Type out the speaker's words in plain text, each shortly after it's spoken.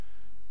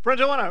Friends,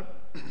 I want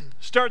to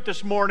start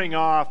this morning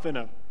off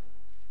in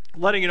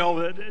letting you know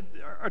that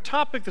our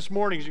topic this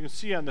morning, as you can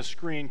see on the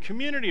screen,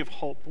 community of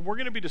hope. And we're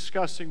going to be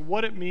discussing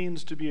what it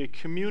means to be a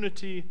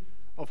community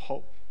of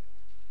hope.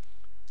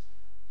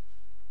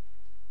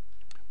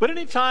 But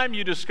anytime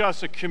you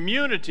discuss a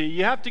community,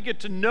 you have to get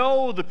to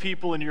know the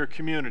people in your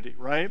community,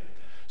 right?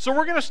 So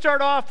we're going to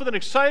start off with an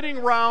exciting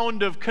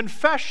round of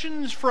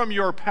confessions from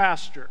your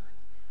pastor.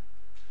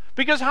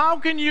 Because how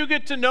can you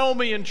get to know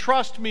me and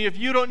trust me if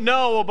you don't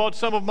know about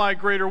some of my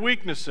greater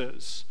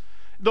weaknesses?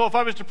 Though if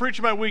I was to preach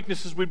my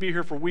weaknesses, we'd be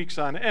here for weeks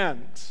on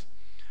end.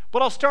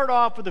 But I'll start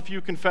off with a few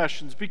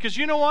confessions, because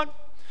you know what?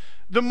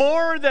 The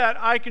more that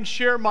I can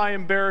share my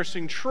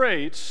embarrassing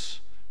traits,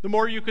 the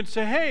more you can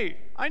say, hey,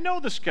 I know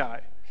this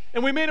guy,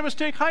 and we made a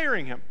mistake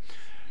hiring him.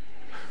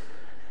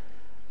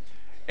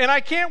 And I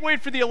can't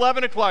wait for the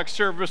 11 o'clock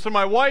service when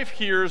my wife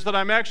hears that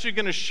I'm actually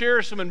going to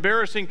share some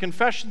embarrassing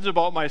confessions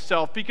about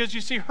myself, because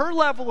you see, her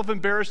level of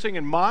embarrassing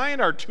and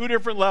mine are two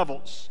different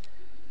levels.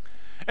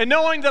 And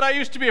knowing that I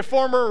used to be a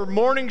former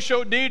morning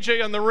show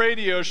DJ on the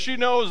radio, she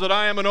knows that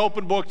I am an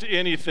open book to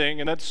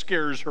anything, and that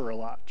scares her a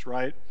lot,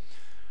 right?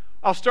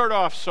 I'll start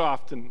off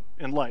soft and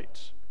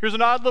light. Here's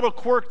an odd little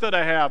quirk that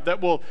I have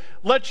that will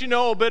let you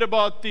know a bit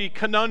about the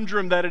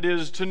conundrum that it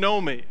is to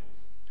know me.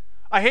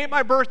 I hate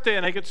my birthday,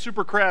 and I get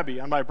super crabby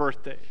on my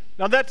birthday.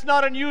 Now, that's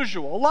not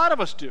unusual. A lot of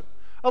us do.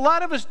 A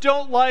lot of us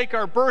don't like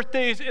our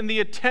birthdays and the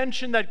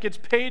attention that gets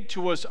paid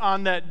to us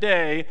on that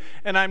day,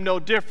 and I'm no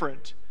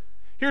different.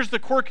 Here's the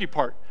quirky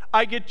part.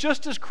 I get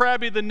just as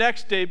crabby the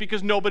next day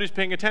because nobody's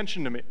paying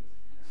attention to me.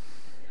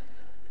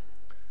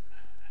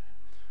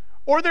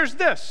 Or there's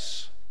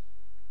this.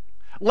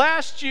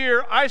 Last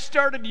year, I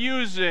started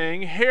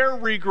using hair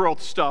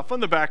regrowth stuff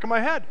on the back of my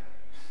head.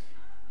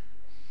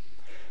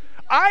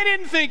 I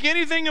didn't think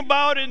anything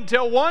about it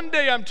until one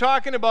day I'm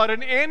talking about it,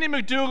 and Andy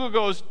McDougall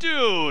goes,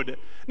 dude.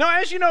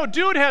 Now, as you know,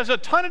 dude has a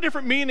ton of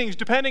different meanings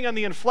depending on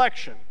the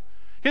inflection.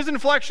 His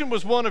inflection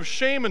was one of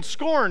shame and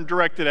scorn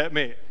directed at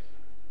me.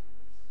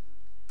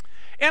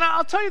 And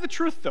I'll tell you the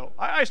truth, though.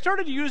 I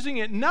started using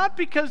it not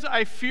because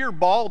I fear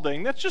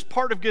balding. That's just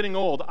part of getting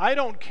old. I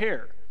don't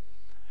care.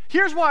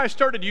 Here's why I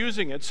started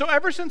using it. So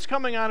ever since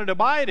coming on and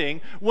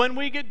abiding, when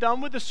we get done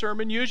with the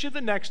sermon, usually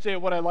the next day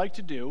what I like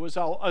to do is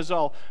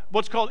I'll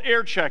what's called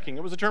air checking.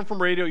 It was a term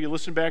from radio. You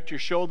listen back to your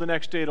show the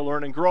next day to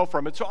learn and grow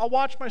from it. So I'll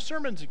watch my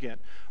sermons again.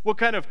 What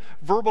kind of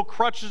verbal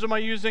crutches am I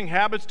using?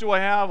 Habits do I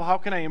have? How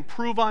can I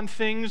improve on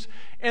things?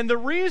 And the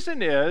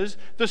reason is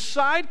the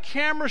side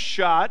camera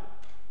shot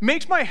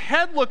makes my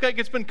head look like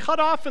it's been cut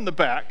off in the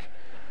back.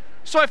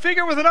 So I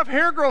figure with enough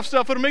hair growth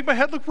stuff, it'll make my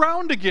head look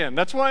round again.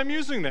 That's why I'm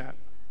using that.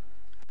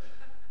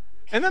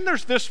 And then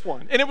there's this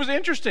one. And it was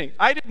interesting.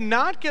 I did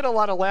not get a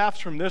lot of laughs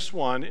from this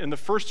one in the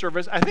first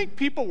service. I think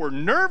people were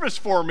nervous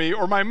for me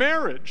or my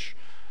marriage.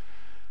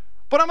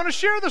 But I'm going to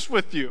share this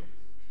with you.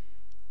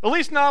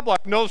 Elise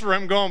Knobloch knows where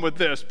I'm going with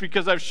this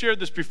because I've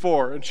shared this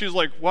before. And she's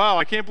like, wow,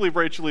 I can't believe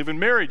Rachel even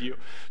married you.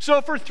 So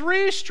for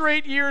 3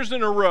 straight years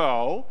in a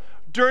row,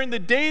 during the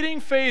dating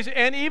phase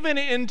and even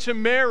into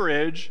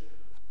marriage,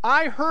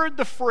 I heard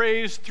the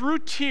phrase through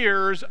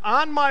tears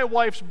on my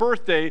wife's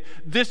birthday,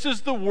 this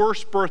is the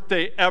worst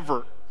birthday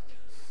ever.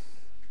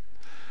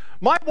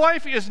 My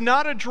wife is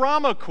not a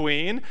drama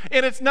queen,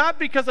 and it's not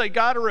because I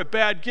got her a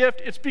bad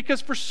gift. It's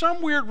because for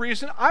some weird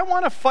reason, I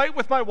want to fight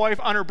with my wife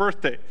on her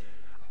birthday.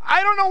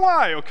 I don't know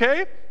why,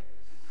 okay?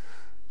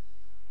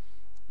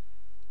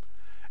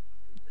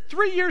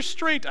 3 years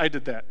straight I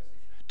did that.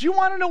 Do you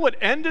want to know what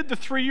ended the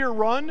 3-year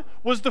run?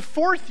 Was the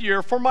 4th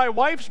year for my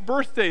wife's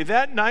birthday.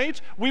 That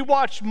night, we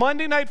watched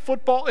Monday Night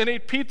Football and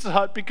ate Pizza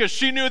Hut because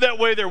she knew that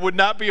way there would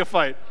not be a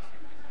fight.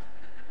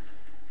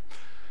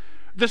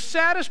 The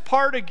saddest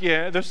part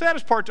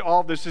to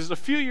all of this is a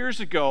few years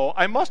ago,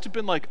 I must have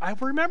been like, I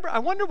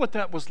wonder what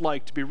that was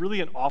like to be really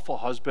an awful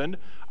husband.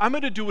 I'm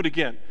going to do it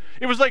again.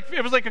 It was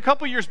like a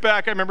couple years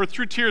back, I remember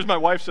through tears, my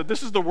wife said,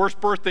 this is the worst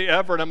birthday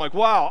ever. And I'm like,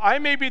 wow, I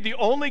may be the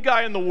only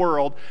guy in the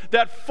world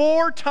that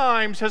 4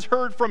 times has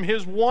heard from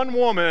his one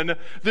woman,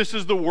 this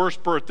is the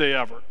worst birthday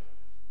ever.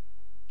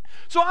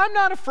 So I'm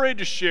not afraid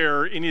to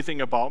share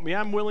anything about me.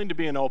 I'm willing to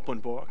be an open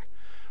book.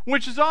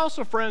 Which is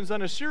also, friends,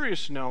 on a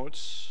serious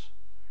note,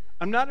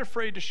 I'm not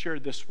afraid to share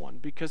this one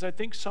because I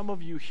think some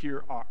of you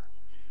here are.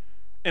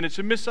 And it's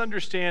a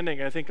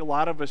misunderstanding I think a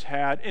lot of us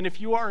had. And if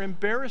you are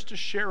embarrassed to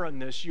share on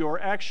this, you are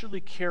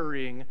actually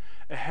carrying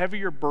a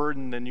heavier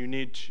burden than you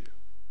need to.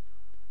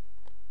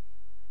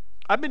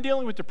 I've been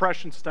dealing with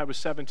depression since I was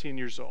 17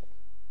 years old.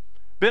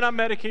 Been on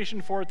medication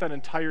for it that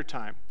entire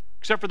time,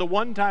 except for the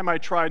one time I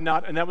tried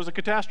not, and that was a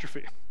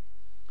catastrophe.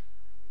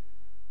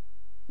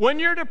 When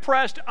you're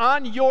depressed,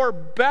 on your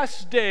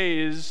best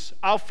days,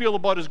 I'll feel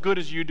about as good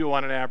as you do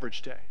on an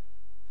average day.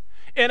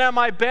 And on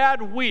my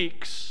bad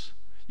weeks,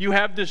 you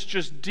have this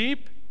just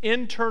deep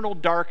internal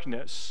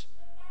darkness,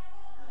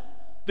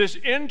 this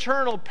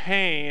internal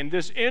pain,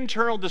 this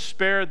internal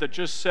despair that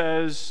just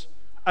says,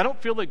 I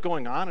don't feel like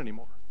going on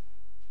anymore.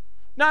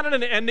 Not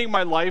an ending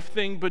my life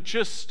thing, but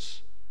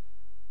just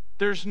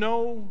there's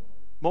no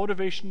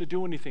motivation to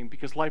do anything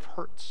because life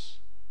hurts.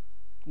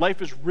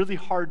 Life is really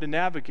hard to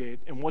navigate,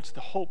 and what's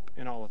the hope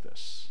in all of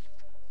this?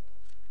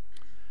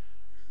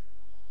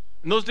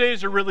 And those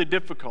days are really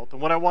difficult.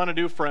 And what I want to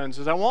do, friends,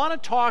 is I want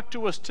to talk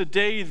to us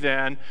today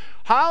then,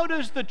 how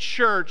does the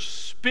church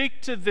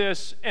speak to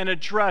this and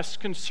address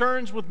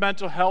concerns with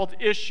mental health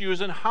issues,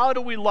 and how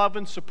do we love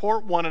and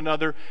support one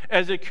another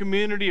as a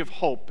community of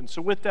hope? And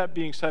so with that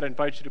being said, I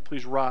invite you to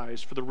please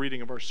rise for the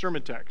reading of our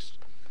sermon text.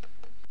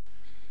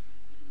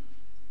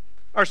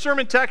 Our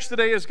sermon text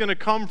today is going to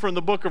come from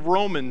the book of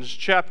Romans,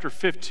 chapter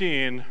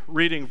 15,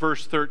 reading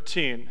verse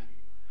 13.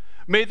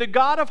 May the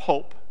God of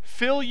hope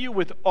fill you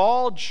with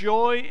all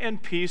joy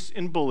and peace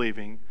in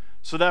believing,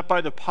 so that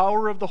by the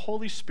power of the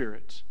Holy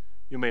Spirit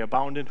you may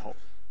abound in hope.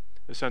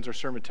 This ends our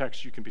sermon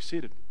text. You can be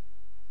seated.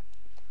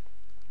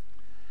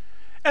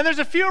 And there's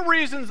a few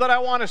reasons that I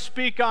want to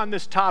speak on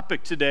this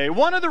topic today.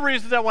 One of the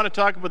reasons I want to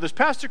talk about this,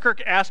 Pastor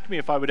Kirk asked me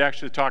if I would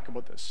actually talk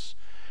about this.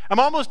 I'm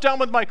almost done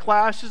with my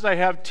classes. I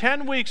have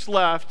 10 weeks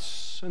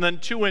left and then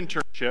 2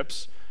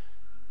 internships,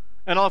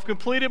 and I'll have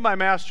completed my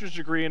master's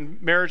degree in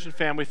marriage and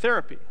family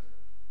therapy.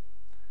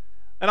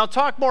 And I'll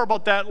talk more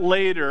about that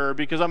later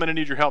because I'm going to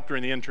need your help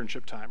during the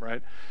internship time,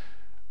 right?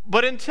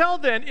 But until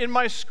then, in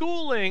my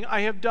schooling,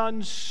 I have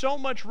done so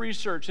much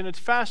research, and it's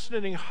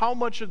fascinating how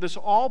much of this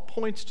all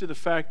points to the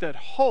fact that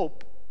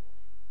hope,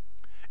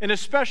 and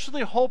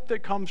especially hope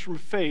that comes from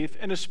faith,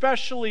 and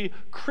especially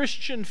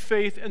Christian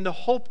faith and the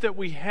hope that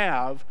we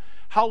have,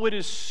 how it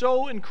is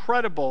so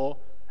incredible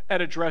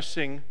at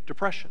addressing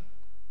depression.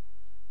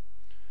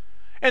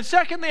 And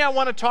secondly, I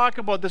want to talk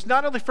about this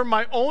not only from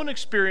my own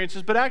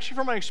experiences, but actually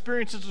from my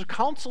experiences of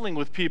counseling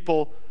with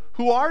people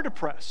who are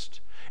depressed,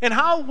 and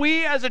how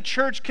we as a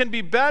church can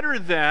be better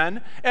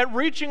then at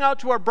reaching out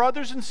to our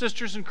brothers and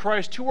sisters in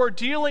Christ who are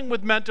dealing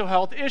with mental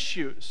health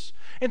issues.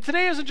 And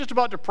today isn't just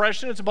about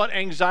depression, it's about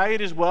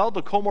anxiety as well.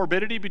 The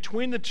comorbidity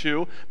between the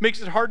two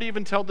makes it hard to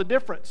even tell the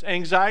difference.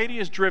 Anxiety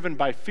is driven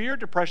by fear,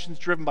 depression is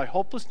driven by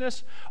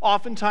hopelessness.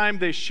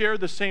 Oftentimes they share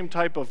the same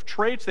type of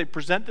traits, they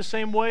present the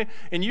same way,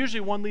 and usually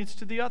one leads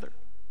to the other.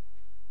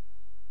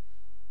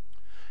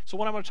 So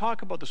what I want to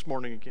talk about this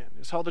morning again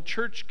is how the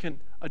church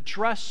can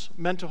address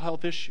mental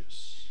health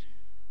issues.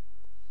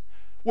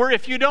 Where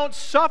if you don't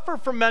suffer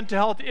from mental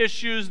health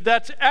issues,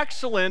 that's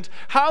excellent.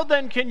 How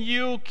then can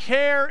you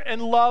care and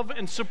love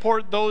and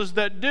support those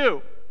that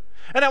do?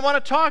 And I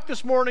want to talk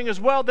this morning as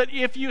well that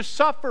if you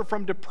suffer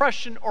from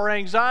depression or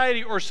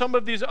anxiety or some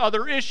of these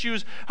other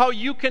issues, how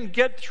you can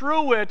get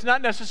through it,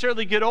 not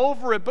necessarily get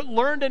over it, but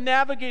learn to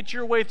navigate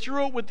your way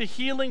through it with the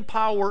healing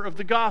power of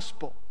the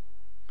gospel.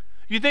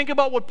 You think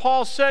about what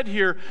Paul said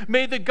here,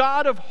 may the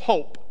God of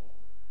hope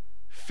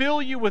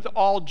fill you with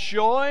all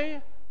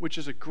joy, which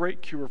is a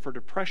great cure for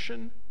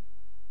depression,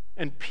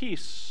 and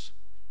peace,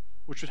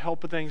 which would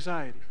help with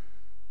anxiety.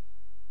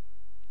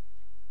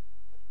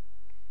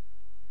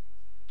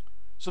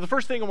 So the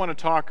first thing I want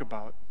to talk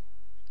about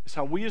is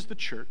how we as the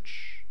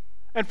church,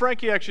 and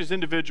frankly actually as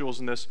individuals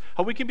in this,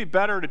 how we can be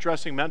better at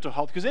addressing mental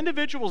health, because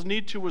individuals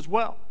need to as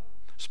well,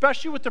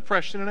 especially with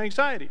depression and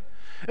anxiety.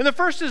 And the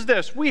first is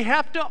this: we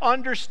have to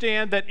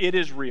understand that it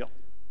is real.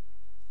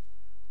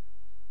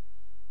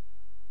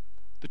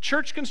 The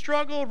church can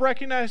struggle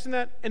recognizing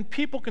that, and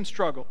people can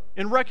struggle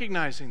in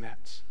recognizing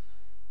that.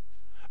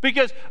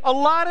 Because a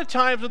lot of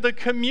times with the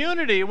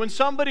community, when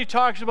somebody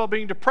talks about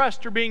being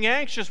depressed or being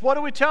anxious, what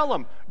do we tell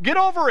them? Get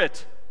over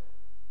it.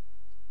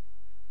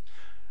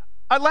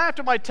 I laughed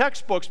at my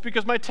textbooks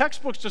because my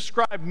textbooks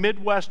describe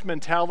Midwest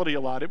mentality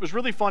a lot. It was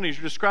really funny. As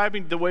you're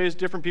describing the ways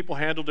different people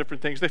handle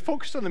different things, they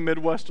focused on the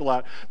Midwest a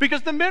lot.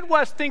 Because the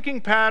Midwest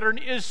thinking pattern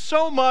is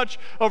so much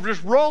of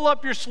just roll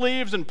up your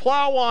sleeves and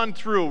plow on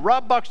through.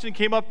 Rob Buxton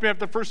came up to me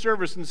after the first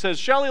service and says,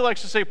 Shelley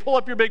likes to say, pull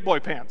up your big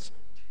boy pants.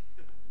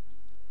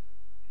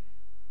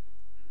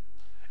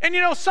 And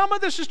you know, some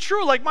of this is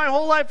true. Like my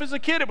whole life as a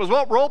kid, it was,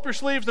 well, roll up your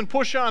sleeves and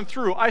push on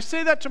through. I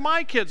say that to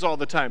my kids all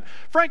the time.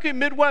 Frankly,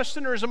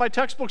 Midwesterners, and my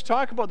textbooks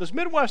talk about this,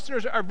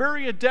 Midwesterners are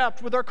very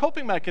adept with our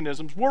coping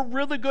mechanisms. We're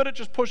really good at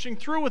just pushing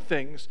through with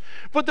things.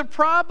 But the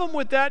problem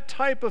with that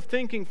type of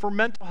thinking for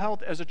mental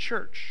health as a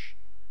church,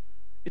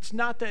 it's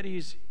not that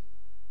easy.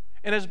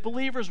 And as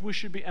believers, we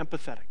should be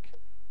empathetic.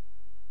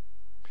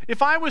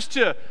 If I was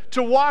to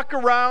walk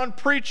around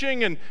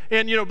preaching and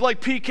you know, like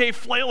PK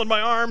flailing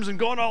my arms and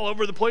going all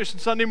over the place on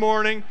Sunday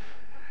morning,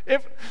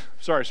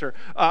 sorry, sir,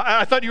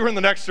 I thought you were in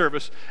the next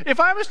service.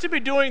 If I was to be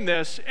doing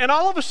this and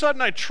all of a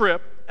sudden I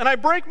trip and I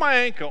break my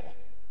ankle,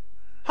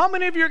 how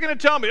many of you are going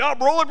to tell me, oh,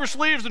 roll up your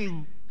sleeves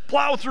and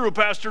plow through,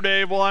 Pastor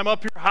Dave, while I'm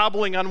up here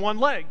hobbling on one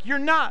leg? You're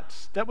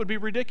not. That would be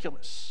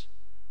ridiculous.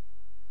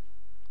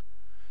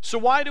 So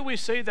why do we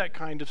say that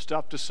kind of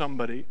stuff to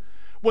somebody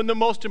when the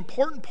most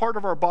important part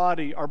of our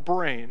body, our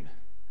brain,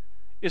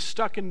 is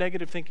stuck in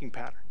negative thinking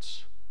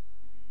patterns?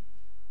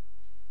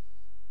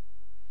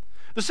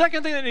 The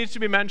second thing that needs to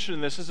be mentioned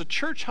in this is a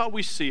church, how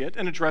we see it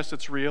and address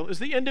it's real, is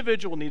the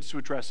individual needs to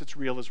address it's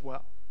real as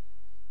well.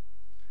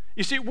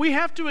 You see, we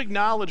have to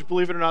acknowledge,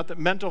 believe it or not, that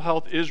mental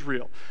health is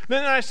real.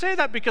 And I say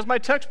that because my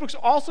textbooks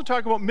also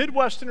talk about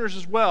Midwesterners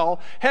as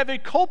well have a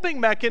coping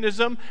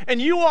mechanism,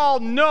 and you all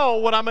know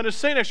what I'm going to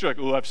say next. You're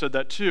like, oh, I've said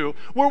that too,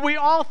 where we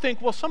all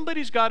think, well,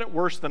 somebody's got it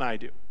worse than I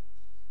do.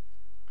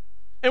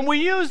 And we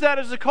use that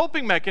as a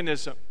coping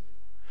mechanism.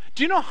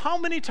 Do you know how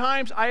many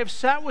times I have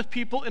sat with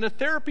people in a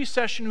therapy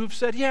session who've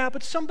said, yeah,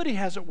 but somebody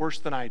has it worse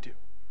than I do?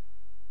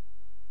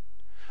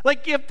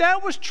 Like, if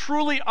that was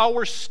truly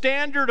our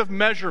standard of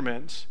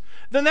measurement,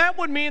 then that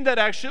would mean that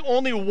actually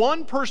only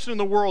one person in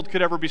the world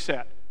could ever be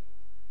sad.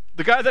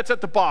 The guy that's at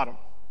the bottom.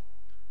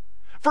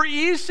 For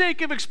ease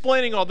sake of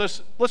explaining all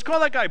this, let's call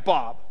that guy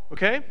Bob,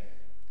 okay?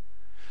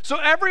 So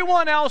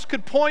everyone else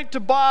could point to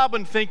Bob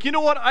and think, you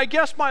know what, I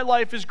guess my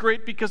life is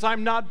great because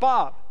I'm not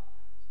Bob.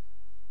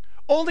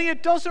 Only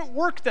it doesn't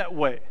work that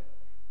way.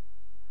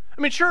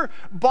 I mean, sure,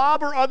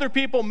 Bob or other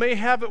people may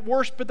have it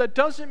worse, but that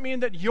doesn't mean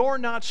that you're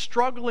not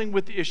struggling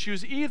with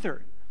issues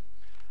either.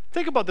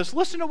 Think about this.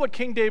 Listen to what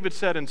King David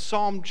said in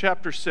Psalm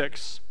chapter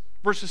 6,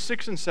 verses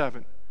 6 and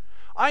 7.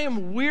 I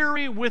am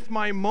weary with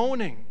my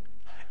moaning.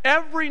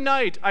 Every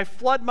night I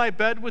flood my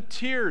bed with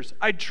tears.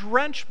 I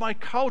drench my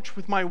couch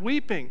with my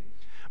weeping.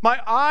 My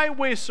eye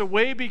wastes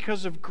away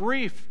because of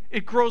grief.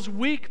 It grows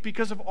weak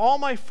because of all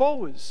my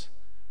foes.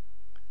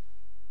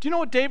 Do you know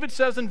what David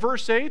says in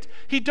verse 8?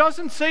 He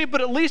doesn't say,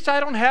 but at least I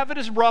don't have it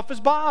as rough as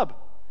Bob.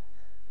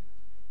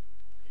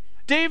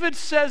 David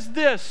says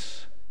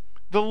this,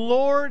 the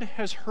Lord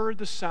has heard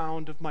the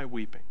sound of my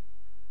weeping.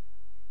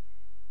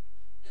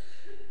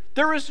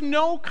 There is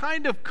no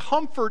kind of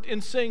comfort in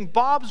saying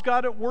Bob's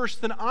got it worse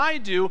than I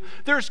do.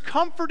 There's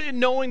comfort in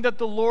knowing that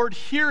the Lord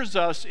hears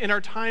us in our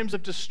times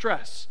of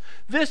distress.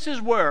 This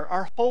is where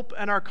our hope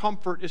and our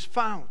comfort is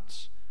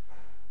found.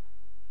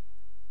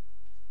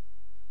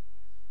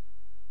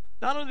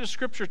 Not only does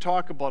Scripture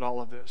talk about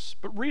all of this,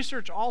 but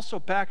research also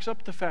backs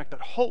up the fact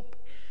that hope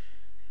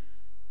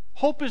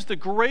is the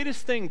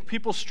greatest thing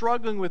people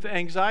struggling with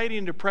anxiety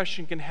and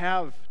depression can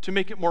have to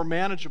make it more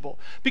manageable.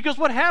 Because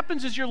what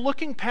happens is you're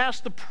looking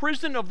past the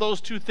prison of those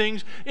two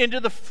things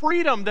into the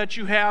freedom that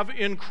you have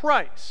in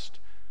Christ.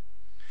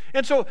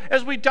 And so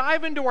as we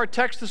dive into our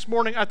text this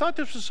morning, I thought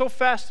this was so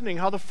fascinating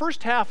how the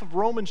first half of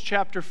Romans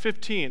chapter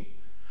 15,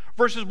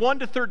 verses 1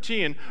 to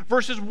 13,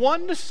 verses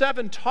 1 to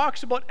 7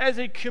 talks about as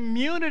a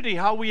community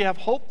how we have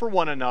hope for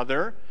one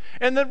another.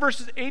 And then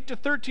verses 8 to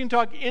 13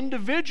 talk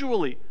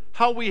individually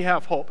how we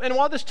have hope. And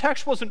while this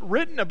text wasn't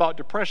written about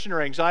depression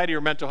or anxiety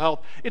or mental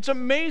health, it's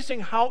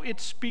amazing how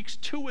it speaks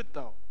to it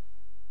though.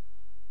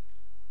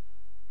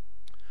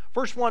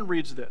 Verse 1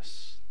 reads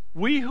this,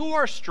 we who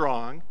are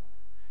strong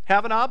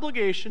have an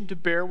obligation to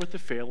bear with the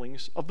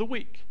failings of the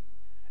weak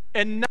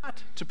and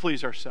not to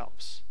please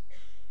ourselves.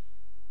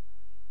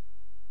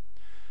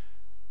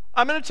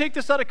 I'm going to take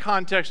this out of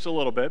context a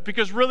little bit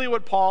because really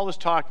what Paul is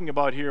talking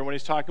about here when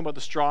he's talking about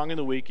the strong and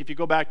the weak, if you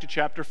go back to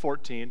chapter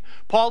 14,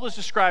 Paul is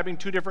describing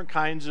two different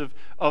kinds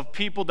of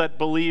people that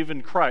believe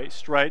in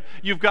Christ, right?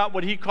 You've got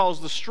what he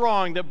calls the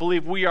strong that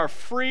believe we are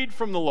freed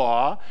from the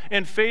law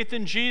and faith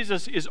in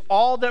Jesus is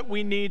all that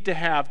we need to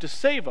have to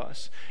save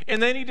us.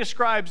 And then he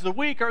describes the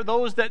weak are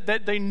those that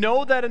they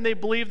know that and they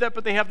believe that,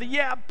 but they have the,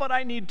 yeah, but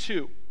I need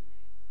to,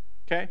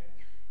 okay?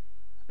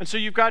 And so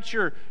you've got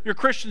your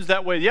Christians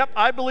that way. Yep,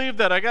 I believe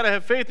that I got to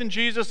have faith in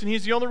Jesus and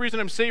he's the only reason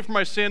I'm saved from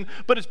my sin,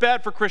 but it's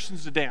bad for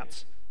Christians to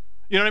dance.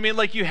 You know what I mean?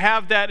 Like you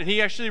have that, and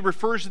he actually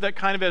refers to that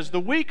kind of as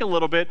the weak a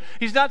little bit.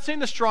 He's not saying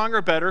the strong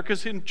are better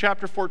because in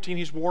chapter 14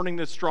 he's warning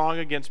the strong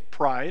against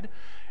pride.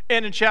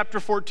 And in chapter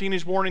 14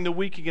 he's warning the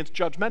weak against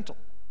judgmental.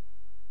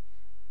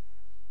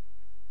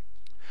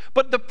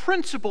 But the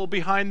principle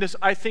behind this,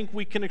 I think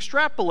we can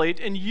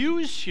extrapolate and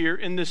use here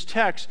in this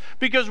text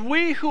because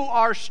we who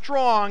are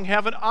strong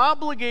have an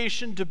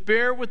obligation to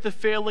bear with the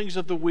failings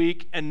of the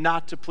weak and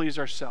not to please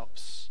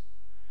ourselves.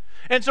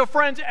 And so,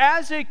 friends,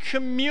 as a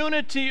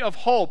community of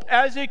hope,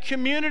 as a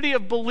community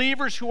of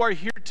believers who are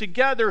here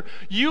together,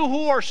 you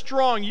who are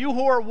strong, you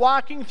who are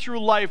walking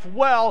through life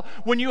well,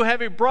 when you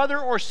have a brother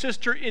or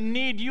sister in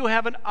need, you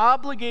have an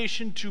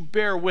obligation to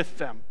bear with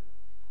them.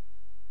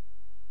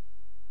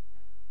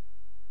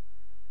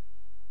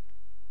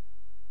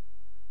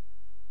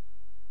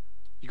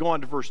 You go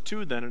on to verse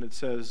 2 then, and it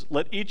says,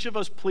 let each of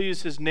us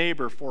please his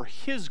neighbor for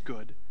his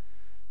good,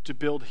 to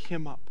build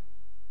him up.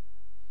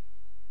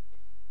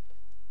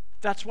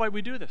 That's why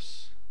we do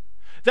this.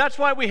 That's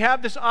why we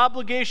have this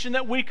obligation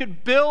that we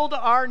could build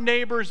our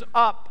neighbors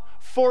up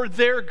for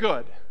their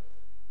good.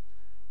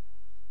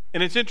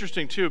 And it's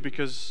interesting too,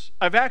 because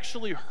I've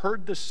actually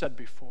heard this said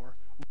before.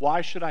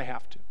 Why should I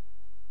have to?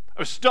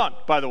 I was stunned,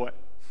 by the way.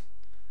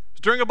 It was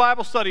during a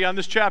Bible study on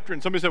this chapter,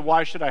 and somebody said,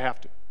 why should I have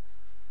to?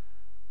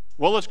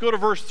 Well, let's go to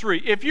verse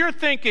 3. If you're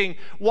thinking,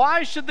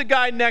 why should the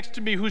guy next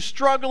to me who's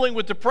struggling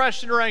with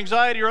depression or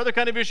anxiety or other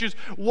kind of issues,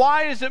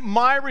 why is it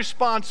my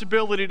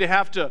responsibility to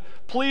have to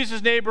please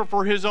his neighbor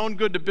for his own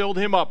good to build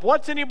him up?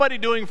 What's anybody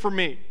doing for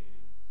me?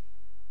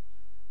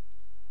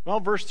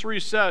 Well, verse 3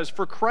 says,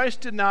 for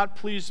Christ did not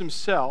please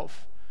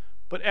himself,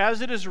 but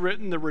as it is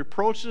written, the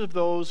reproaches of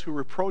those who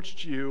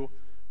reproached you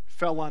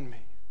fell on me.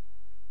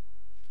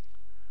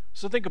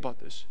 So think about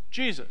this.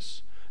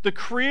 Jesus, the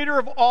creator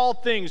of all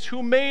things,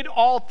 who made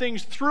all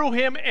things through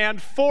him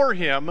and for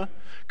him,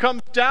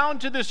 comes down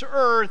to this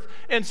earth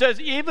and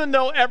says, even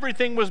though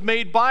everything was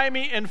made by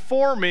me and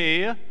for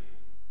me,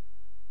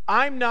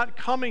 I'm not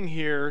coming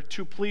here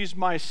to please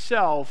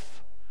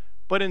myself,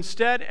 but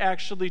instead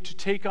actually to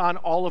take on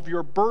all of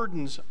your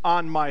burdens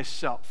on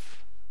myself.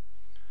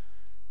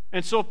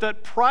 And so if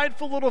that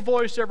prideful little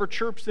voice ever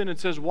chirps in and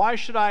says, why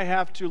should I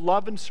have to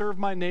love and serve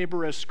my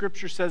neighbor as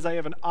Scripture says I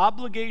have an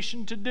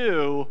obligation to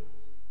do,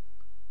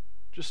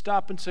 just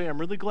stop and say, I'm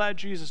really glad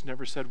Jesus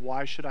never said,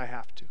 why should I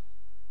have to?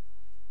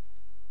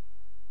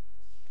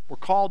 We're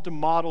called to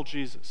model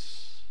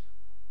Jesus.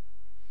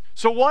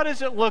 So what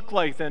does it look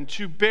like then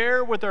to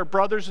bear with our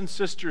brothers and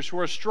sisters who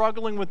are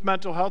struggling with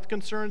mental health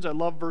concerns? I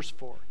love verse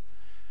 4.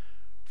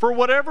 For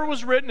whatever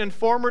was written in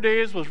former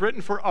days was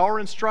written for our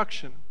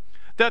instruction,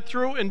 that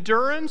through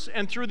endurance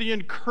and through the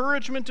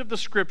encouragement of the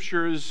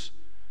Scriptures,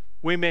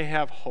 we may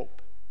have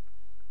hope.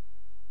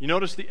 You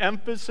notice the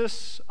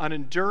emphasis on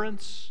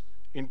endurance,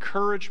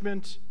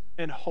 encouragement,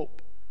 and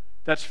hope.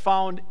 That's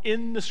found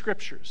in the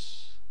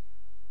Scriptures.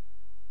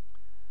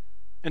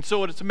 And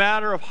so it's a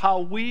matter of how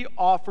we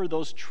offer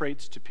those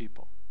traits to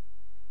people.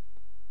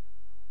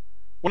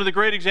 One of the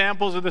great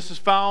examples of this is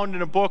found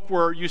in a book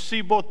where you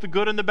see both the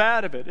good and the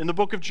bad of it, in the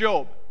book of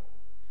Job.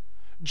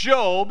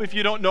 Job, if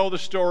you don't know the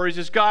stories,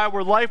 is a guy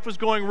where life was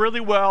going really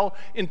well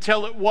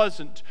until it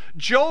wasn't.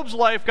 Job's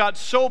life got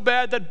so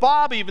bad that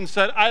Bob even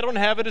said, I don't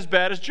have it as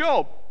bad as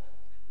Job.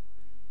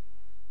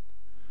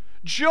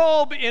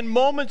 Job, in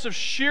moments of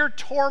sheer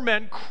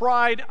torment,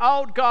 cried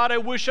out, God, I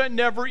wish I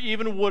never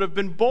even would have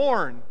been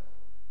born.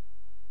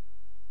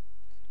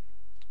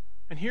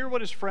 And hear what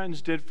his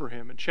friends did for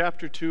him in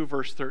chapter 2,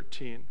 verse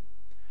 13.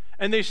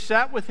 And they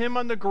sat with him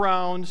on the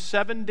ground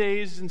 7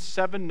 days and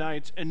 7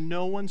 nights, and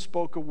no one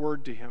spoke a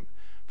word to him,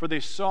 for they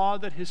saw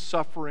that his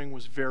suffering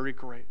was very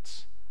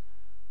great.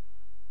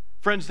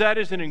 Friends, that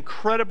is an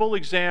incredible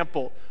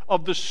example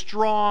of the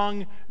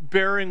strong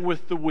bearing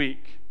with the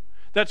weak.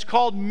 That's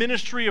called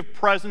ministry of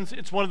presence.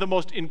 It's one of the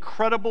most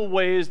incredible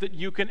ways that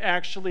you can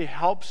actually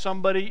help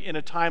somebody in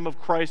a time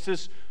of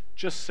crisis.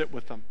 Just sit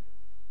with them.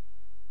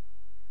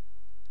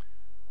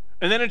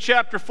 And then in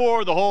chapter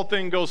 4, the whole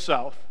thing goes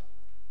south.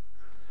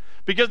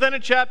 Because then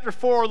in chapter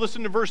 4,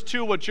 listen to verse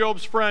 2, what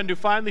Job's friend, who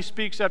finally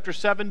speaks after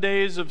 7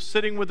 days of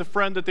sitting with a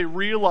friend that they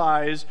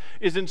realize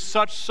is in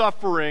such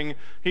suffering,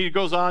 he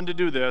goes on to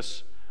do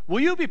this. Will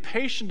you be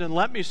patient and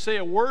let me say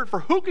a word? For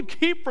who could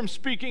keep from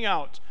speaking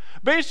out?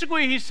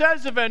 Basically, he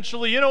says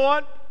eventually, you know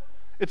what?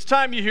 It's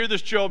time you hear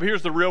this, Job.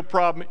 Here's the real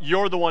problem.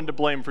 You're the one to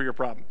blame for your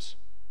problems.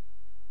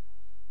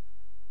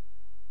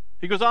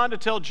 He goes on to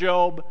tell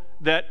Job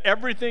that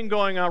everything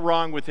going on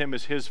wrong with him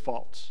is his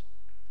fault.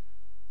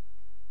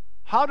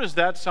 How does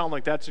that sound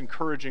like that's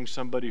encouraging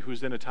somebody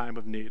who's in a time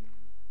of need?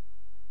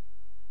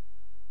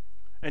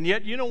 And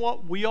yet, you know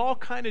what? We all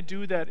kind of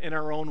do that in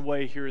our own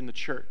way here in the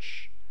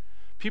church.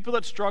 People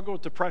that struggle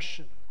with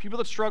depression, people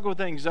that struggle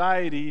with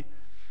anxiety,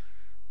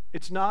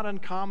 it's not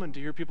uncommon to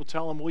hear people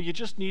tell them, well, you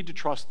just need to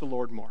trust the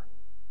Lord more.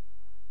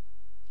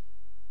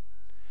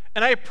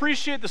 And I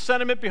appreciate the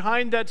sentiment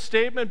behind that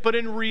statement, but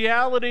in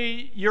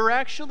reality, you're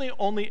actually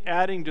only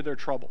adding to their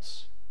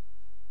troubles.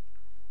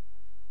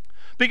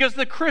 Because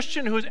the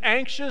Christian who's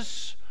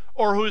anxious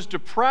or who's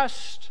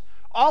depressed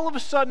all of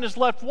a sudden is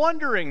left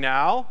wondering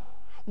now,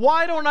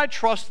 why don't I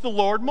trust the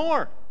Lord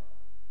more?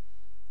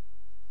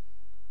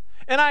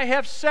 And I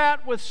have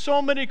sat with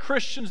so many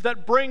Christians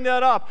that bring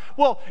that up.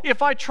 Well,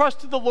 if I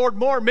trusted the Lord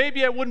more,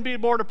 maybe I wouldn't be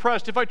more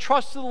depressed. If I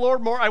trusted the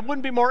Lord more, I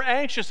wouldn't be more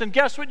anxious. And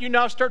guess what you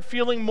now start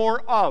feeling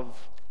more of?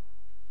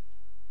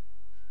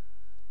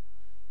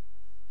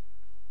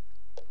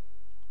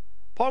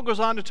 Paul goes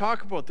on to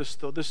talk about this,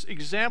 though, this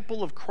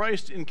example of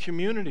Christ in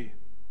community.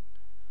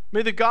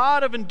 May the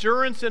God of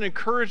endurance and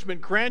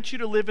encouragement grant you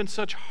to live in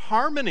such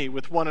harmony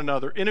with one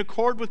another, in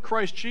accord with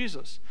Christ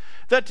Jesus,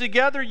 that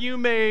together you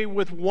may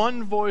with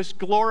one voice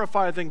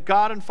glorify the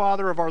God and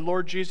Father of our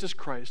Lord Jesus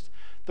Christ.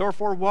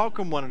 Therefore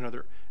welcome one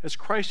another, as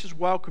Christ has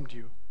welcomed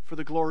you for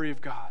the glory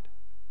of God.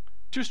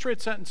 2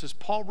 straight sentences,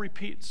 Paul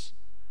repeats.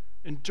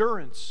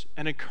 Endurance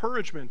and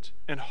encouragement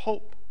and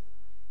hope.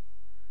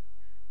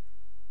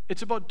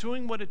 It's about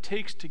doing what it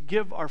takes to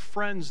give our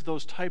friends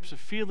those types of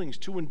feelings,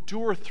 to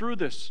endure through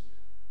this,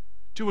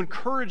 to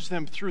encourage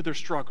them through their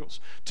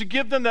struggles, to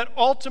give them that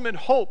ultimate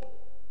hope.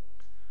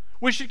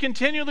 We should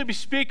continually be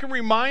speaking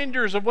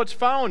reminders of what's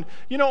found.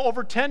 You know,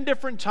 over 10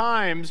 different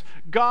times,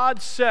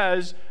 God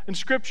says, and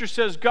Scripture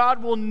says,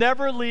 God will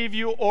never leave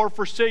you or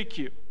forsake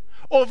you.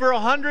 Over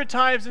 100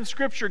 times in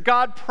Scripture,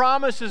 God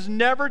promises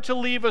never to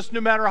leave us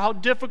no matter how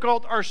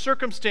difficult our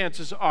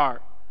circumstances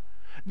are.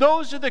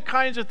 Those are the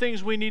kinds of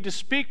things we need to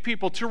speak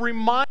people, to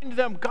remind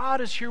them God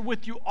is here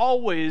with you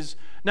always,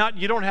 not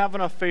you don't have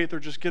enough faith or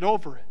just get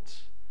over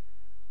it.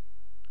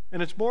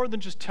 And it's more than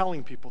just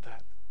telling people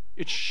that.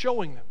 It's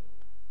showing them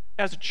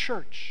as a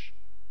church.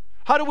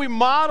 How do we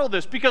model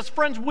this? Because,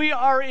 friends, we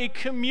are a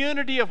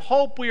community of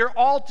hope. We are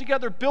all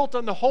together built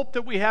on the hope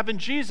that we have in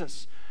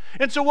Jesus.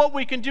 And so what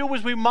we can do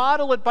is we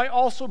model it by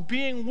also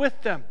being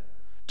with them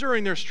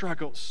during their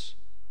struggles.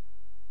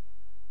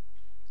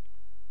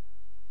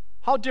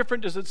 How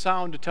different does it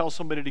sound to tell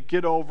somebody to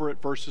get over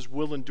it versus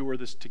we'll endure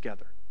this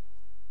together?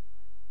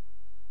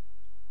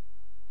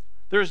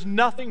 There's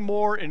nothing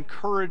more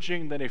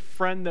encouraging than a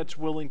friend that's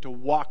willing to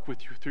walk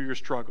with you through your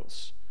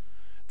struggles.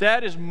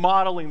 That is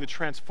modeling the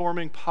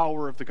transforming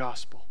power of the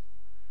gospel.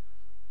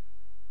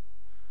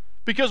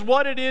 Because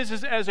what it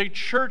is as a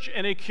church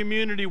and a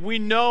community, we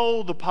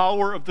know the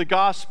power of the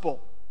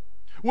gospel.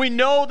 We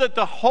know that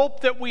the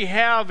hope that we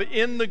have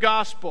in the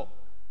gospel,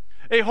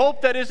 a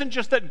hope that isn't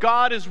just that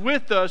God is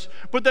with us,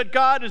 but that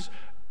God has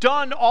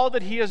done all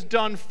that He has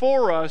done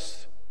for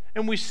us,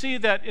 and we see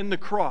that in the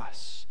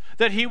cross.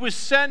 That He would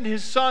send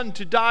His Son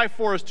to die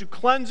for us, to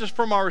cleanse us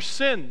from our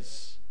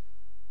sins.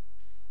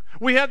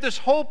 We have this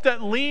hope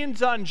that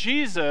leans on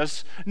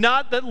Jesus,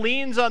 not that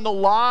leans on the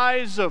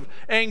lies of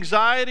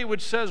anxiety,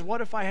 which says, what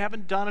if I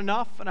haven't done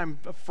enough and I'm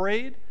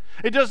afraid?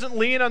 It doesn't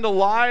lean on the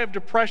lie of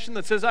depression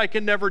that says I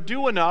can never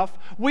do enough.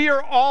 We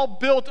are all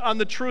built on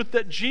the truth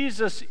that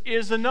Jesus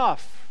is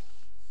enough.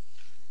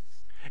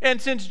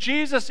 And since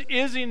Jesus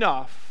is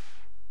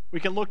enough, we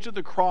can look to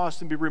the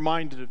cross and be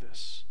reminded of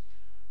this,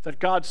 that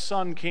God's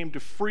Son came to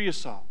free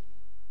us all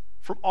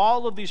from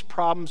all of these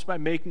problems by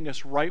making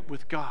us right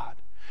with God.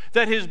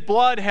 That His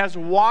blood has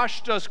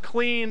washed us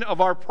clean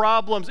of our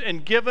problems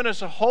and given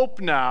us a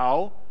hope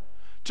now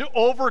to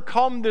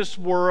overcome this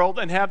world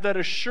and have that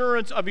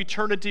assurance of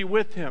eternity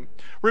with Him.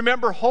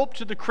 Remember, hope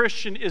to the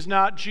Christian is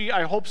not, gee,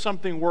 I hope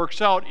something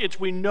works out. It's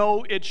we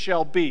know it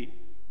shall be.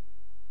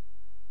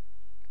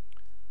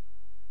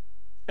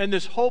 And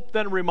this hope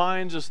then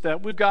reminds us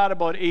that we've got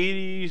about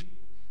 80,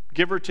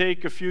 give or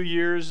take a few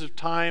years of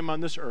time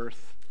on this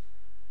earth,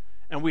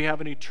 and we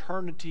have an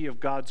eternity of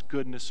God's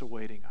goodness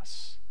awaiting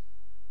us.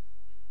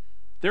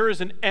 There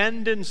is an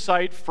end in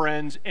sight,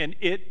 friends, and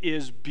it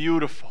is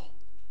beautiful.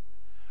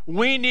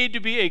 We need to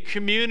be a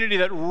community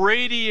that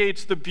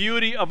radiates the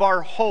beauty of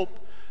our hope,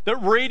 that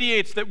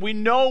radiates that we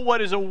know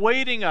what is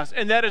awaiting us,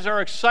 and that is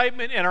our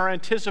excitement and our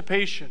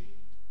anticipation.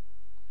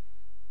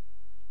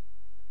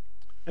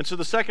 And so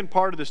the second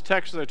part of this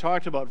text that I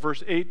talked about,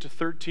 verse 8 to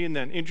 13,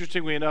 then,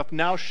 interestingly enough,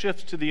 now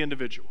shifts to the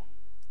individual.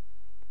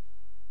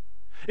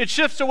 It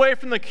shifts away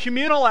from the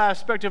communal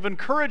aspect of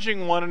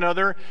encouraging one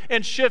another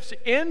and shifts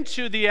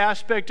into the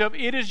aspect of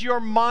it is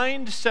your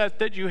mindset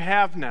that you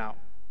have now.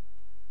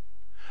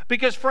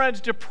 Because,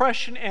 friends,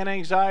 depression and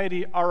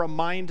anxiety are a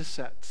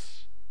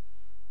mindset.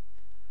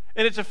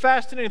 And it's a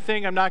fascinating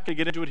thing. I'm not going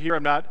to get into it here.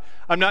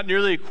 I'm not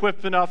nearly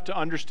equipped enough to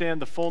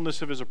understand the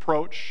fullness of his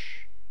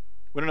approach.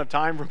 We don't have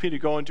time for me to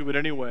go into it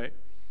anyway.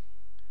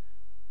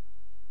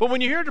 But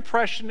when you hear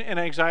depression and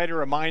anxiety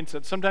or a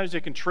mindset, sometimes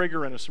it can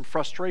trigger in us some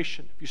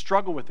frustration. If you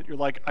struggle with it, you're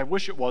like, I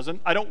wish it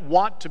wasn't. I don't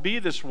want to be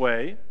this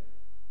way.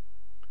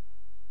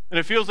 And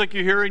it feels like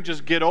you're hearing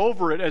just get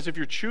over it as if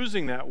you're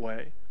choosing that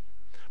way.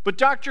 But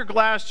Dr.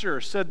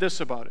 Glasser said this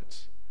about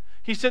it.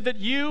 He said that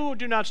you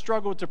do not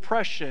struggle with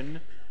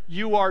depression,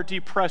 you are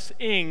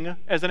depressing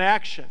as an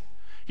action.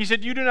 He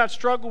said, you do not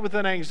struggle with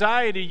an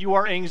anxiety, you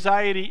are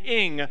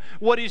anxiety-ing.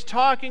 What he's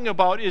talking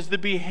about is the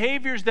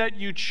behaviors that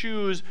you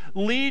choose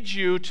lead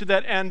you to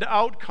that end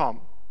outcome.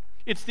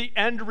 It's the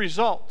end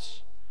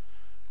results.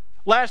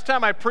 Last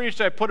time I preached,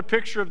 I put a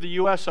picture of the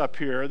U.S. up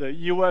here, the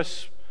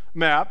U.S.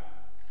 map,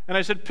 and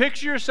I said,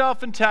 picture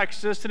yourself in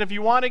Texas, and if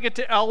you want to get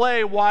to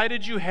L.A., why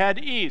did you head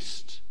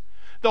east?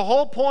 The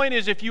whole point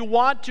is if you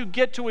want to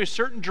get to a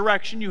certain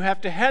direction, you have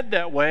to head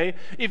that way.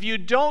 If you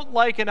don't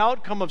like an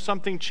outcome of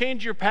something,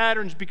 change your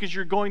patterns because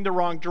you're going the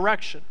wrong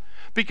direction.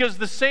 Because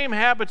the same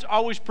habits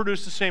always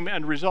produce the same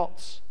end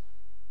results.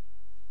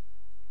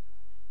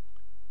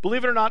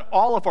 Believe it or not,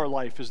 all of our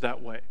life is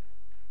that way.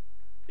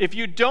 If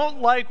you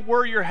don't like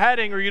where you're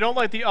heading or you don't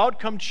like the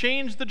outcome,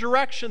 change the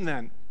direction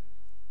then.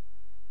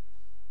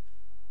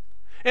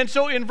 And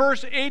so in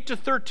verse 8 to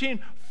 13,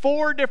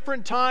 4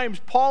 different times,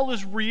 Paul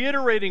is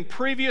reiterating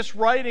previous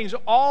writings,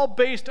 all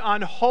based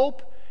on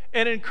hope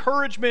and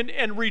encouragement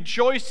and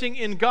rejoicing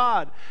in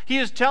God. He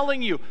is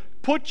telling you,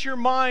 put your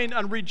mind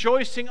on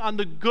rejoicing on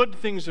the good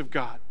things of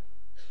God.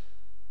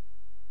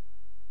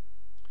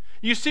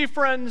 You see,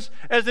 friends,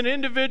 as an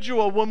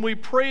individual, when we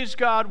praise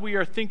God, we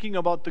are thinking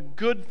about the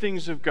good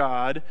things of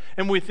God,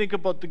 and we think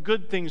about the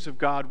good things of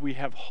God, we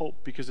have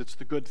hope because it's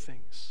the good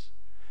things.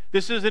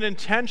 This is an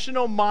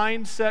intentional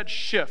mindset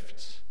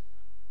shift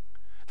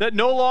that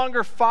no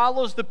longer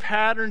follows the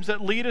patterns that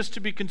lead us to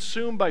be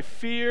consumed by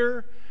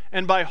fear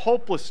and by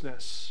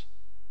hopelessness.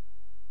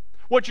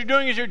 What you're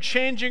doing is you're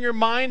changing your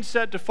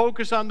mindset to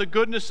focus on the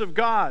goodness of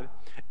God.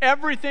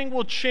 Everything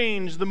will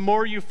change the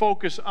more you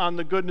focus on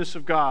the goodness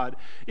of God.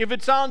 If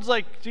it sounds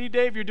like, see,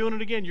 Dave, you're doing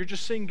it again. You're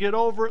just saying get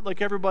over it like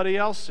everybody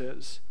else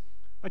is.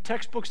 My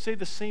textbooks say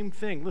the same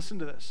thing. Listen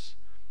to this.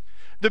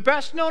 The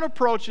best known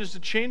approaches to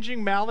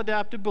changing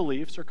maladaptive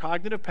beliefs or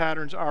cognitive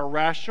patterns are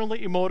rational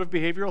emotive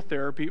behavioral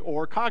therapy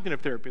or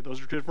cognitive therapy. Those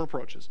are 2 different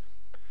approaches.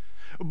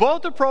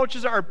 Both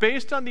approaches are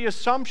based on the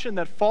assumption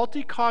that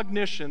faulty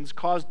cognitions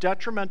cause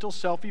detrimental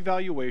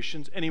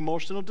self-evaluations and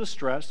emotional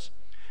distress,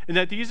 and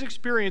that these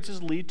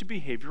experiences lead to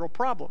behavioral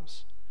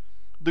problems.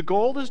 The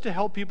goal is to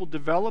help people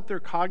develop their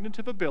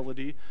cognitive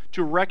ability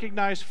to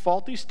recognize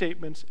faulty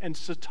statements and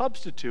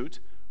substitute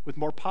with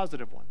more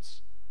positive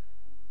ones.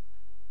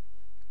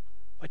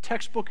 My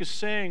textbook is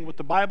saying what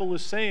the Bible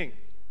is saying.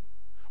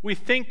 We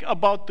think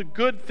about the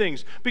good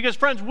things. Because,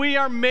 friends, we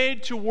are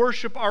made to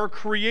worship our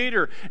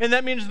Creator. And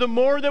that means the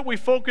more that we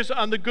focus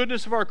on the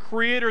goodness of our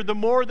Creator, the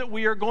more that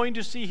we are going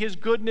to see His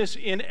goodness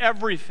in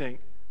everything.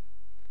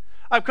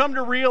 I've come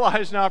to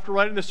realize now after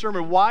writing this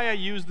sermon why I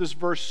use this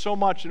verse so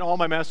much in all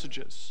my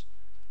messages.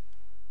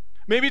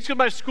 Maybe it's because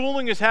my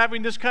schooling is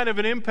having this kind of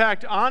an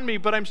impact on me,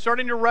 but I'm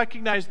starting to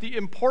recognize the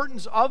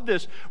importance of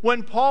this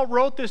when Paul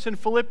wrote this in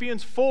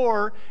Philippians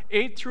 4,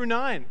 8 through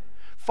 9.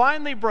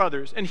 Finally,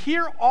 brothers, and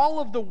hear all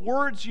of the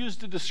words used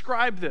to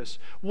describe this.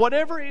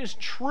 Whatever is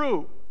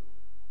true,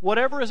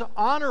 whatever is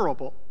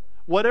honorable,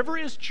 whatever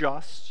is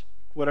just,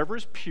 whatever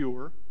is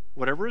pure,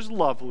 whatever is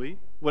lovely,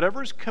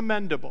 whatever is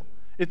commendable,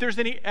 if there's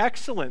any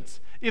excellence,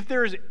 if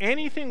there is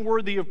anything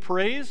worthy of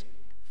praise,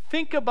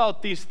 think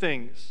about these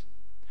things.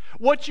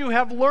 What you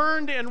have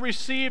learned and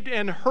received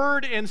and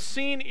heard and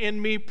seen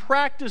in me,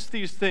 practice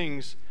these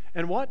things.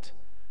 And what?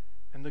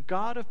 And the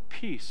God of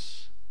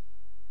peace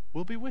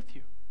will be with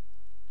you.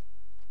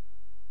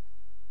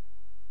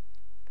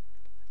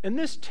 And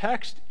this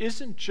text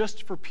isn't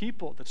just for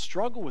people that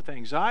struggle with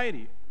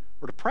anxiety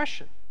or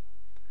depression.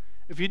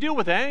 If you deal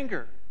with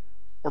anger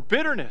or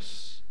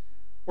bitterness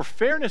or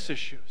fairness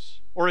issues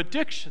or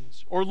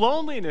addictions or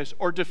loneliness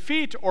or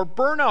defeat or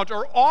burnout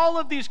or all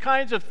of these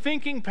kinds of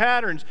thinking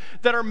patterns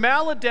that are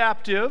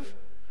maladaptive,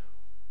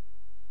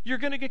 you're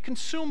going to get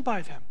consumed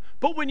by them.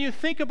 But when you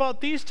think about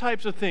these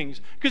types of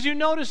things, because you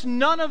notice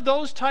none of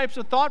those types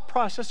of thought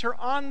process are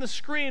on the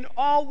screen,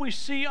 all we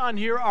see on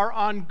here are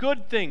on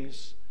good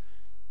things.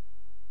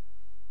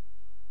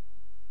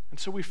 And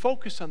so we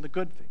focus on the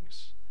good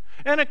things.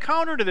 And a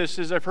counter to this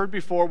is, I've heard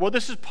before, well,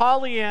 this is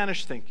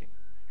Pollyannish thinking.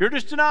 You're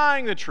just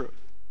denying the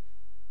truth.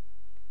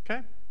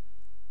 Okay?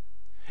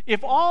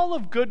 If all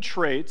of good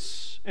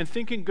traits and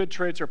thinking good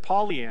traits are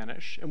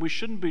Pollyannish, and we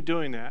shouldn't be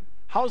doing that,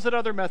 how's that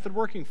other method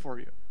working for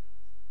you?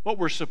 What,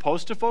 we're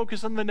supposed to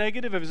focus on the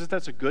negative as if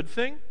that's a good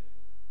thing?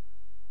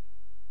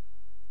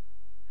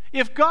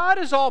 If God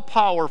is all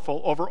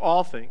powerful over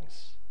all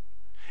things,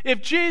 if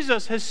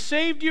Jesus has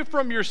saved you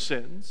from your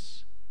sins,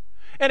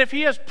 and if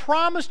He has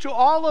promised to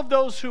all of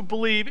those who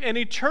believe an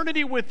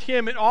eternity with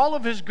Him and all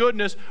of His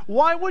goodness,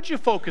 why would you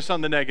focus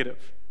on the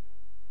negative?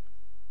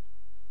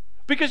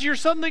 Because you're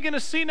suddenly going to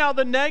see now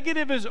the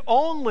negative is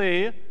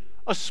only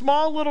a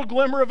small little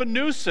glimmer of a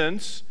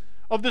nuisance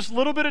of this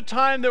little bit of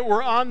time that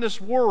we're on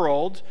this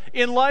world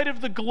in light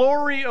of the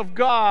glory of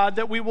God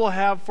that we will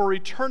have for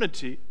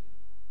eternity.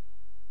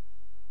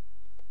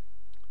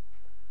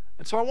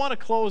 And so I want to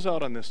close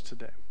out on this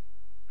today.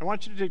 I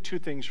want you to take two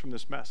things from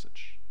this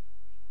message.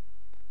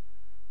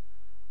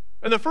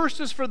 And the first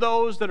is for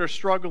those that are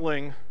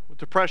struggling with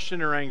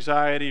depression or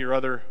anxiety or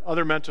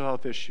other mental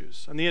health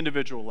issues on the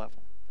individual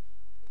level.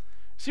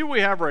 See what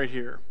we have right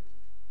here.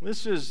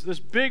 This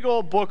big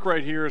old book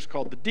right here is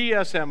called the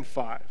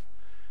DSM-5.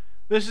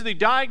 This is the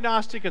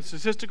Diagnostic and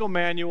Statistical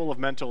Manual of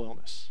Mental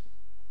Illness.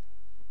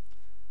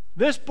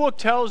 This book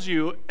tells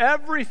you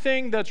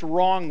everything that's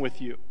wrong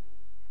with you.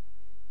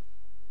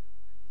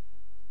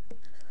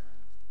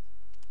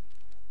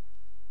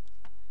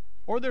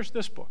 Or there's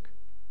this book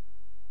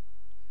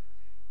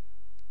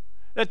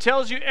that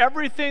tells you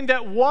everything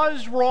that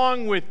was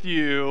wrong with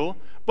you,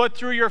 but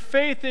through your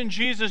faith in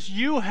Jesus,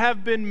 you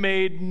have been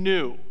made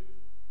new.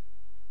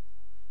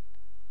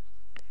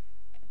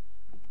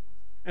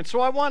 And so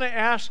I want to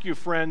ask you,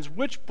 friends,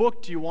 which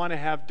book do you want to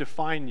have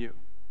define you?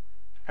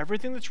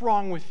 Everything that's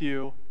wrong with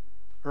you,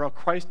 or how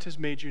Christ has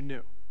made you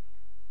new?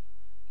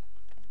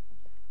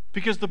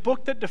 Because the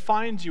book that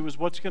defines you is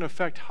what's going to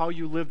affect how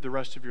you live the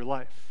rest of your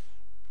life.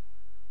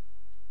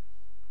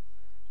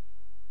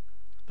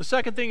 The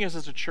second thing is,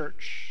 as a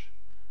church,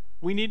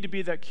 we need to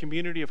be that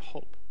community of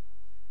hope.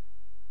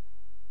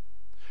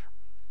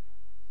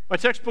 My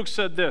textbook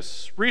said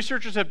this: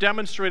 researchers have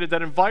demonstrated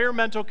that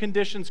environmental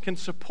conditions can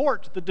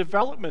support the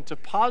development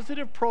of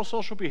positive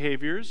pro-social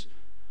behaviors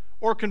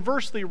or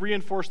conversely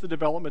reinforce the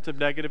development of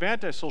negative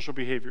antisocial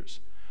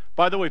behaviors.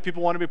 By the way,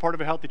 people want to be part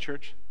of a healthy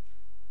church.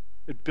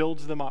 It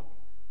builds them up.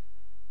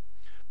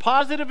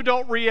 Positive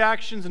adult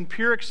reactions and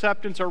peer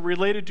acceptance are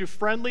related to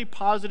friendly,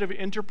 positive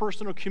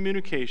interpersonal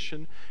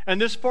communication, and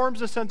this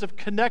forms a sense of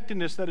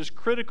connectedness that is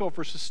critical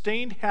for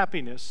sustained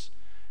happiness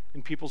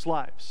in people's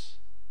lives.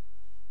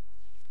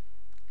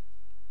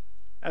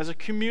 As a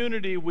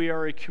community, we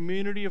are a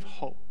community of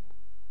hope,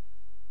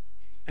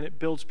 and it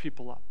builds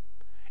people up.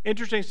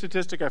 Interesting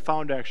statistic I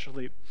found,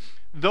 actually.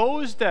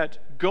 Those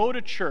that go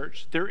to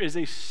church, there is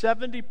a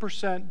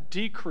 70%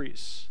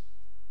 decrease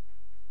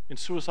in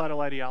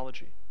suicidal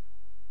ideology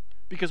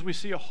because we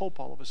see a hope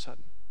all of a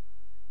sudden.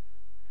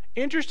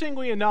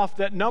 Interestingly enough,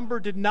 that number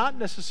did not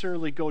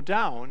necessarily go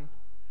down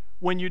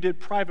when you did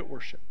private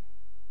worship.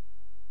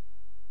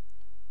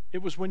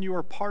 It was when you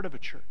were part of a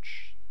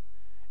church.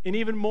 And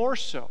even more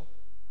so,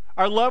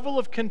 our level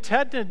of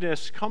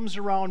contentedness comes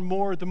around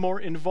more the more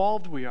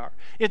involved we are.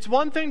 It's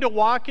one thing to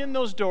walk in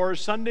those doors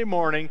Sunday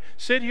morning,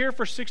 sit here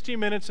for 60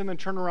 minutes, and then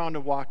turn around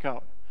and walk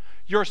out.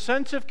 Your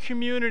sense of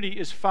community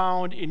is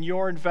found in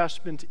your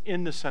investment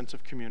in the sense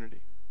of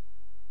community.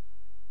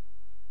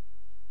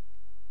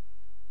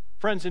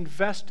 Friends,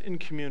 invest in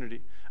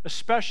community,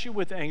 especially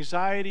with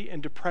anxiety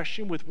and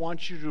depression, which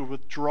wants you to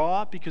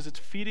withdraw because it's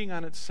feeding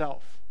on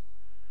itself.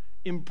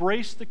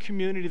 Embrace the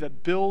community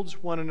that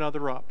builds one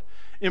another up.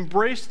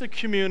 Embrace the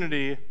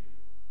community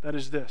that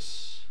is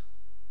this: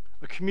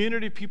 a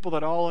community of people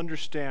that all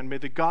understand. May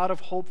the God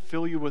of hope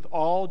fill you with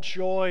all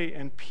joy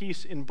and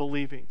peace in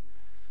believing,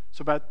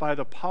 so that by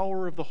the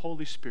power of the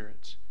Holy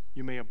Spirit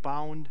you may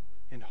abound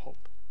in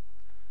hope.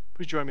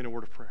 Please join me in a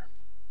word of prayer.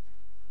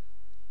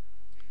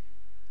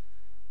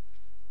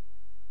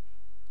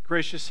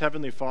 Gracious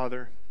Heavenly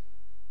Father,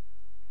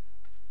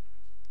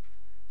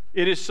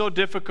 it is so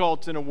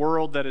difficult in a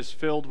world that is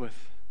filled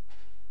with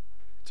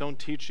its own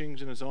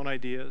teachings and its own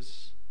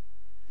ideas,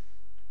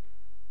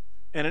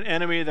 and an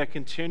enemy that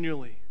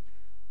continually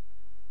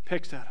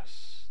picks at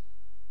us,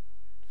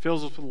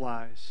 fills us with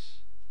lies.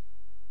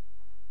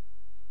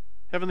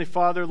 Heavenly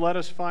Father, let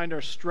us find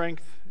our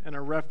strength and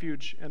our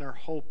refuge and our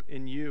hope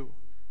in you.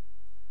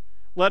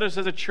 Let us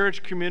as a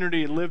church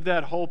community live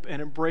that hope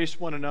and embrace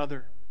one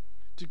another,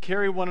 to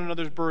carry one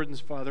another's burdens,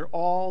 Father,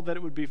 all that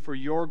it would be for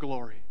your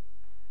glory,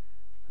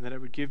 and that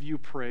it would give you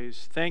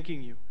praise,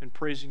 thanking you and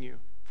praising you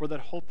for that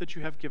hope that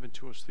you have given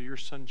to us through your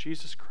Son,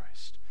 Jesus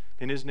Christ.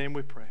 In his name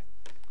we pray.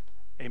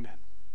 Amen.